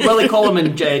 No, Willie Collum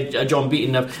and John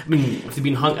Beaton they've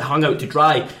been hung out to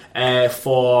dry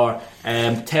for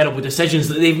terrible decisions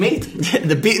that they've made.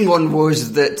 The Beaton one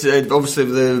was that obviously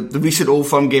the recent Old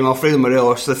Firm game, Alfredo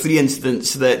Morelos, the 3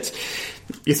 incidents that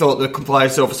you thought the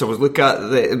compliance officer would look at,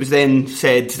 it was then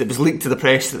said, it was leaked to the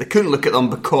press that they couldn't look at them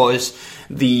because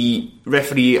the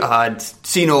referee had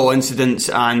seen all incidents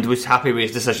and was happy with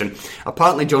his decision.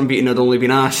 Apparently John Beaton had only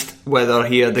been asked whether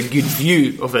he had a good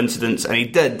view of incidents, and he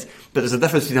did, but there's a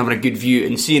difference between having a good view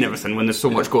and seeing everything when there's so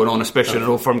much going on, especially in an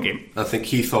Old Firm game. I think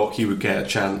he thought he would get a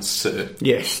chance to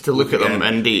look at them,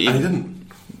 and he didn't.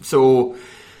 So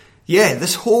yeah,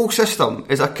 this whole system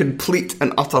is a complete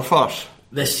and utter farce.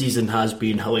 This season has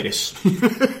been hilarious.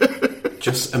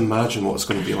 Just imagine what it's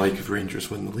going to be like if Rangers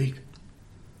win the league.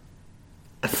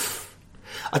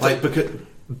 Because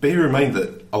bear in mind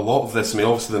that a lot of this,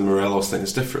 obviously the Morelos thing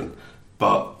is different,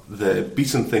 but the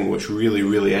Beaton thing, which really,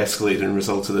 really escalated and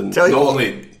resulted in Tell you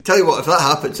what, if that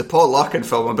happens, the Paul Larkin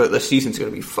film about this season is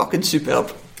going to be fucking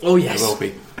superb. Oh yes, it will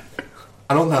be.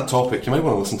 And on that topic, you might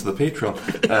want to listen to the Patreon.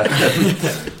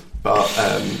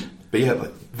 But yeah,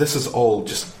 this is all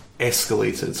just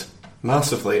escalated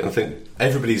massively, and I think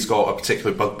everybody's got a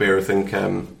particular bugbear. I think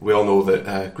we all know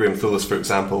that Graham Thulis, for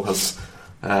example, has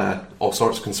all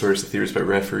sorts of conspiracy theories about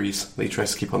referees that he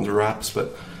tries to keep under wraps,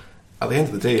 but at the end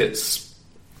of the day, it's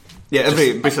Yeah,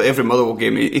 basically every Motherwell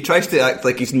game, he tries to act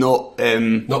like he's not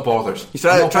bothered. He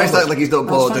tries to act like he's not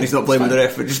bothered and he's not blaming the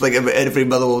ref. But just like every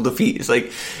Motherwell defeat,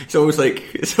 it's always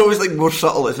like more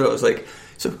subtle as well. It's like,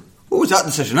 so what was that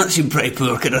decision? That seemed pretty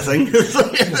poor, kind of thing.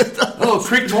 Oh,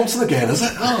 Craig Thompson again, is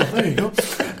it? Oh, there you go.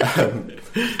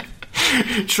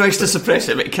 Tries to suppress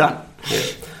it, but he can't.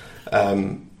 Yeah.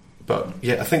 But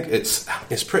yeah, I think it's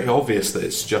pretty obvious that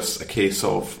it's just a case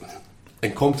of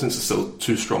incompetence is still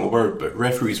too strong a word, but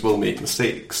referees will make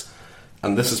mistakes,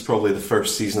 and this is probably the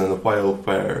first season in a while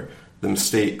where the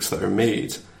mistakes that are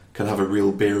made can have a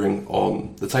real bearing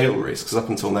on the title race. Because up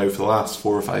until now, for the last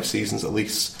 4 or 5 seasons at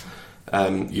least,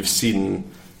 you've seen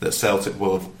that Celtic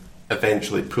will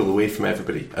eventually pull away from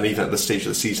everybody, and even at this stage of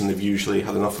the season, they've usually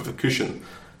had enough of a cushion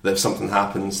that if something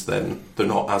happens, then they're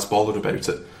not as bothered about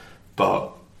it.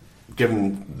 But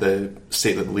given the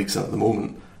state that the league's in at the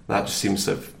moment, that just seems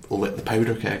to have lit the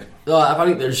powder keg. No, I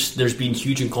think there's been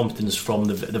huge incompetence from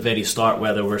the very start,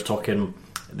 whether we're talking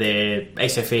the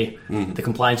SFA, the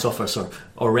compliance officer,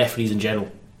 or referees in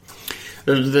general.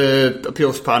 There's the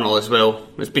appeals panel as well.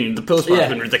 The appeals panel has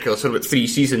been ridiculous for about 3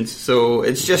 seasons. So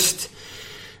it's just,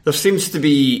 there seems to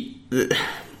be the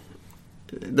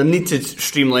need to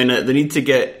streamline it. They need to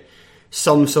get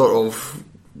some sort of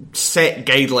set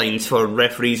guidelines for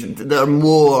referees that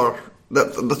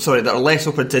are less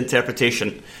open to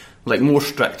interpretation, like more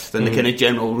strict than the kind of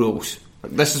general rules.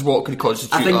 Like, this is what could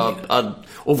constitute an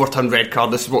overturned red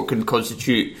card. This is what could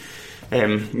constitute,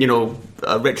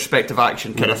 a retrospective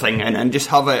action kind of thing, and just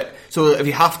have it so that if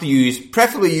you have to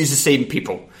preferably use the same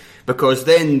people, because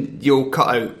then you'll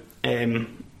cut out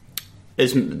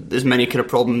as many kind of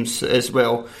problems as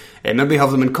well. Maybe have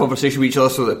them in conversation with each other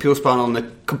so the appeals panel and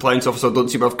the compliance officer don't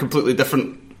seem to have completely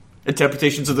different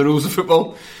interpretations of the rules of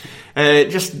football.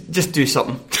 Just do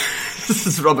something. This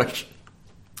is rubbish.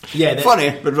 Yeah,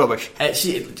 funny but rubbish. It's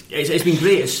been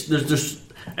great.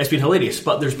 It's been hilarious,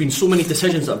 but there's been so many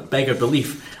decisions that beggar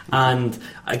belief. And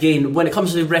again, when it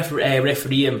comes to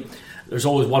refereeing, there's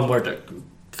always one word that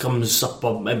comes up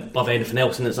above anything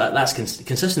else, and that's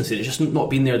consistency. It's just not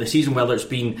been there this season. Whether it's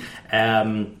been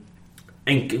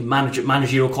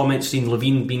managerial comments, seen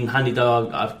Levine being handed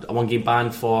a 1-game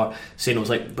ban for saying it was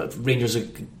like, but Rangers are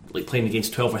like playing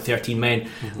against 12 or 13 men.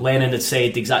 Lennon had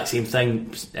said the exact same thing,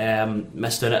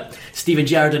 missed on it. Steven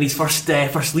Gerrard in his first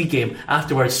league game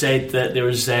afterwards said that there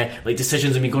was like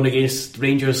decisions have been going against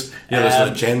Rangers. Yeah, there's an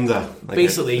agenda.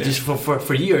 Basically, just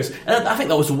for years. And I think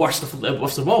that was the worst of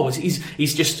them all. He's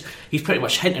pretty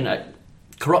much hinting at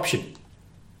corruption,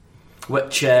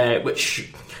 which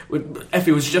if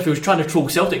he was trying to troll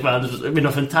Celtic fans, it would have been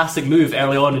a fantastic move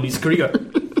early on in his career.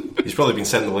 He's probably been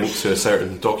sent the link to a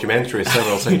certain documentary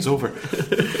several times over.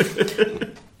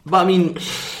 But I mean,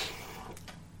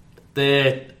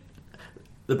 the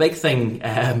big thing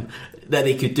that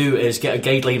they could do is get a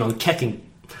guideline on kicking,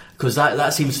 because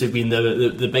that seems to have been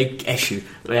the big issue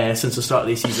since the start of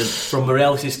the season. From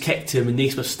Morelos' kick to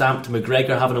Naismith's stamp to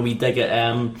McGregor having a wee dig at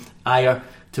Ayer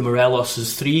to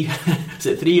Morelos' 3. Is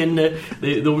it 3 in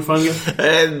the Old Firm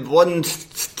game? One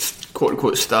quote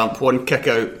unquote stamp, one kick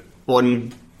out,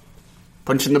 one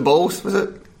punch in the balls, was it?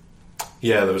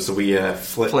 Yeah, there was a wee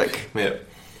flick. Yeah.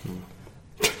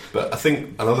 But I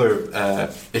think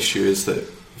another issue is that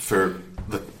for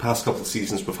the past couple of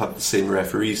seasons we've had the same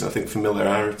referees, and I think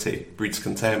familiarity breeds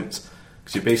contempt,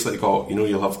 because you basically got,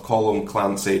 you'll have Collum,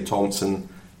 Clancy, Thompson,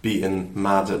 Beaton,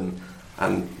 Madden,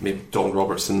 and maybe Don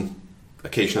Robertson,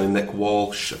 occasionally Nick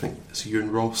Walsh, I think it's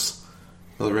Ewan Ross,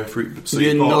 another referee. So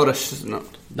Ewan Norris, isn't it?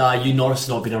 Nah, Ewan Norris has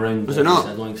not been around. Was it not?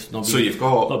 You've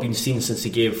not been seen since he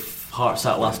gave Hearts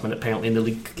that last minute penalty in the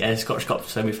league Scottish Cup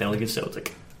semi-final against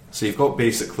Celtic. So you've got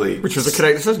basically, which was the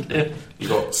correct decision. Yeah. You've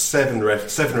got 7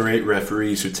 or 8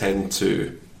 referees who tend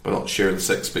to, well, not share the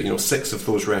 6, but 6 of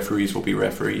those referees will be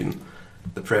refereeing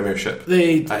the Premiership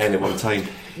at any one time.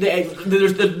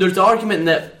 There's the argument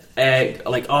that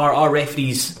like our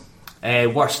referees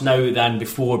worse now than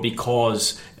before,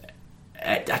 because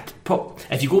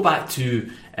if you go back to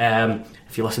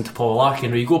if you listen to Paul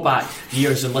Larkin, or you go back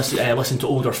years and listen to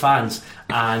older fans,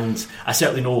 and I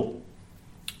certainly know,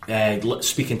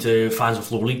 speaking to fans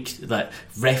of lower league, that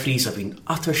referees have been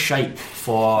utter shite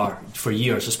for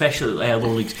years, especially lower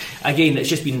leagues. Again, it's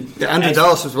just been Andrew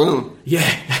Dallas as well.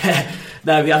 Yeah.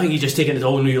 Now, I think he's just taken it to a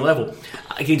whole new level.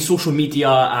 Again, social media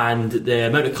and the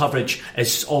amount of coverage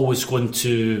is always going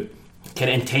to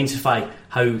kind of intensify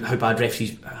how bad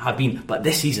referees have been. But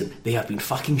this season, they have been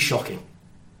fucking shocking.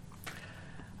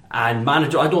 And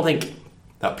manager, I don't think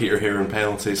that Peter Heron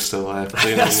penalty is still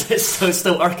playing. It's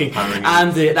still irking,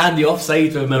 and the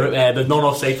offside, the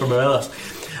non-offside from Morelos.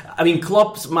 I mean,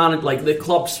 the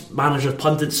club's manager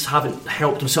pundits haven't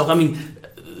helped themselves. I mean,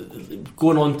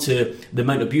 going on to the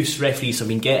amount of abuse referees have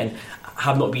been getting,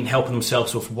 have not been helping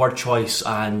themselves with word choice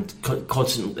and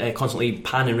constantly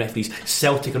panning referees.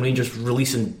 Celtic and Rangers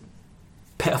releasing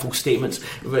pitiful statements.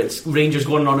 It's Rangers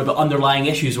going on about underlying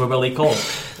issues with Willie Collum.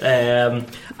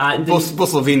 And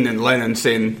both Levine and Lennon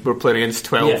saying we're playing against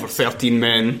 12 or 13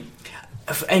 men.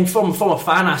 And from a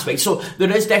fan aspect, so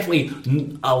there is definitely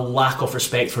a lack of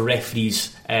respect for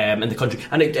referees in the country,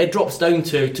 and it drops down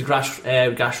to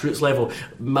grassroots level.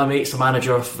 My mate's the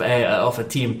manager of a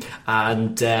team,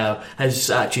 and his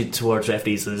attitude towards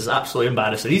referees is absolutely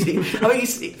embarrassing. He's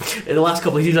in the last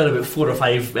couple of years, he's done about 4 or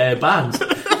 5 bans.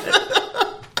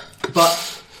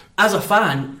 But as a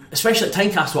fan, especially at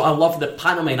Tynecastle, I love the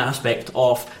pantomime aspect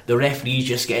of the referees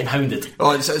just getting hounded.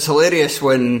 Oh, it's hilarious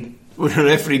when a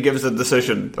referee gives a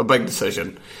decision, a big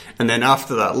decision, and then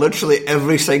after that, literally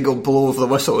every single blow of the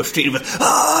whistle is treated with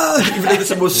even if it's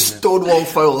the most stonewall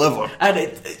foul ever. And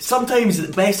sometimes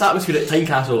the best atmosphere at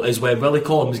Tynecastle is when Willie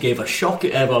Collins gave a shock,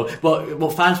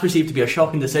 what fans perceive to be a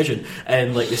shocking decision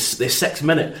in like the 6th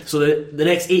minute. So the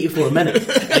next 84 minutes,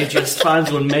 they just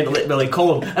fans going mental at Willie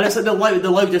Collins, and it's like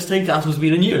the loudest Tynecastle's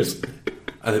been in years.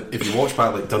 And if you watch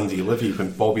back like Dundee Livy,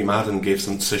 when Bobby Madden gave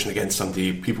some decision against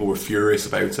Dundee, people were furious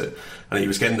about it, and he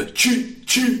was getting the choo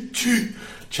choo choo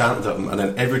chanted at him, and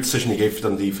then every decision he gave for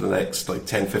Dundee for the next like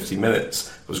 10-15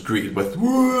 minutes was greeted with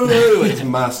woo, like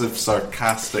massive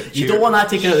sarcastic cheer. You don't want that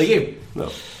taken out of the game.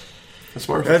 No, it's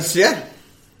worse. Yeah.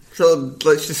 So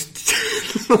let's just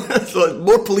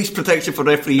more police protection for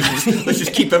referees. Let's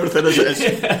just keep everything as it is.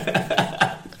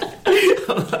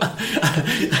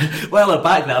 Well, I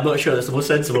back that. I'm not sure that's the most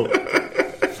sensible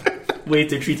way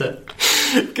to treat it.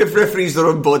 Give referees their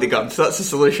own bodyguards. That's the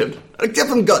solution. Give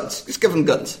them guns. Just give them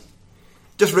guns.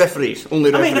 Just referees.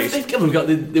 Only referees. I mean, if they've given them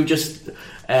guns, they would just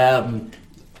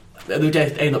they would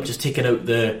end up just taking out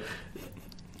the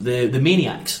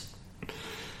maniacs.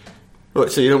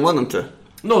 What? So you don't want them to?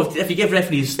 No, if you give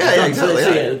referees guns,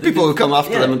 exactly. People will come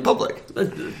after them in public.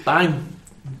 Bang,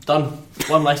 done.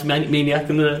 One less maniac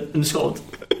in Scotland.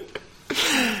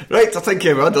 Right, I think we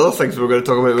had other things we were going to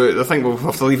talk about. I think we'll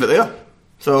have to leave it there.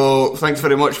 So, thanks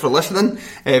very much for listening.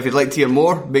 If you'd like to hear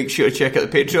more, make sure to check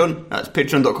out the Patreon. That's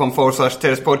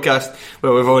patreon.com/Terrace Podcast,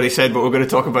 where we've already said what we're going to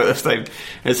talk about this time.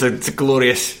 It's a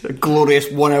glorious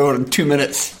 1 hour and 2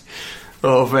 minutes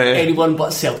of anyone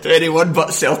but Celtic. Anyone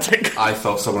but Celtic. I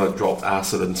thought someone had dropped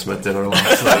acid into my dinner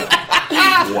last night.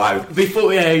 Wow.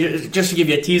 Before just to give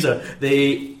you a teaser,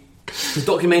 the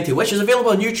documentary, which is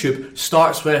available on YouTube,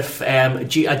 starts with a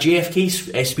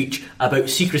JFK speech about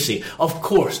secrecy. Of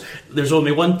course, there's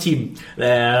only one team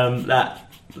that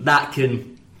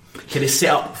can kind of set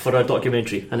up for a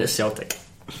documentary, and it's Celtic.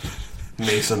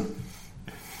 Mason.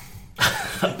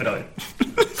 Brilliant.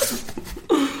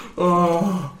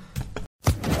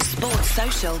 Sports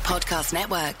Social Podcast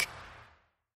Network.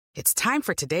 It's time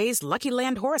for today's Lucky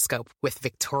Land horoscope with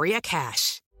Victoria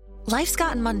Cash. Life's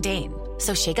gotten mundane,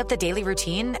 so shake up the daily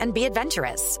routine and be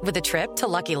adventurous with a trip to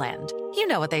Lucky Land. You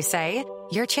know what they say,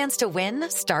 your chance to win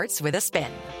starts with a spin.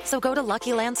 So go to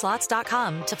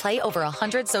LuckyLandSlots.com to play over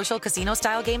 100 social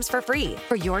casino-style games for free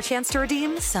for your chance to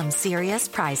redeem some serious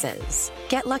prizes.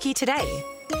 Get lucky today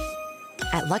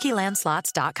at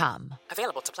LuckyLandSlots.com.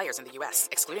 Available to players in the U.S.,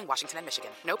 excluding Washington and Michigan.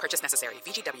 No purchase necessary.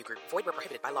 VGW Group. Void where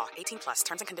prohibited by law. 18+.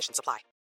 Terms and conditions apply.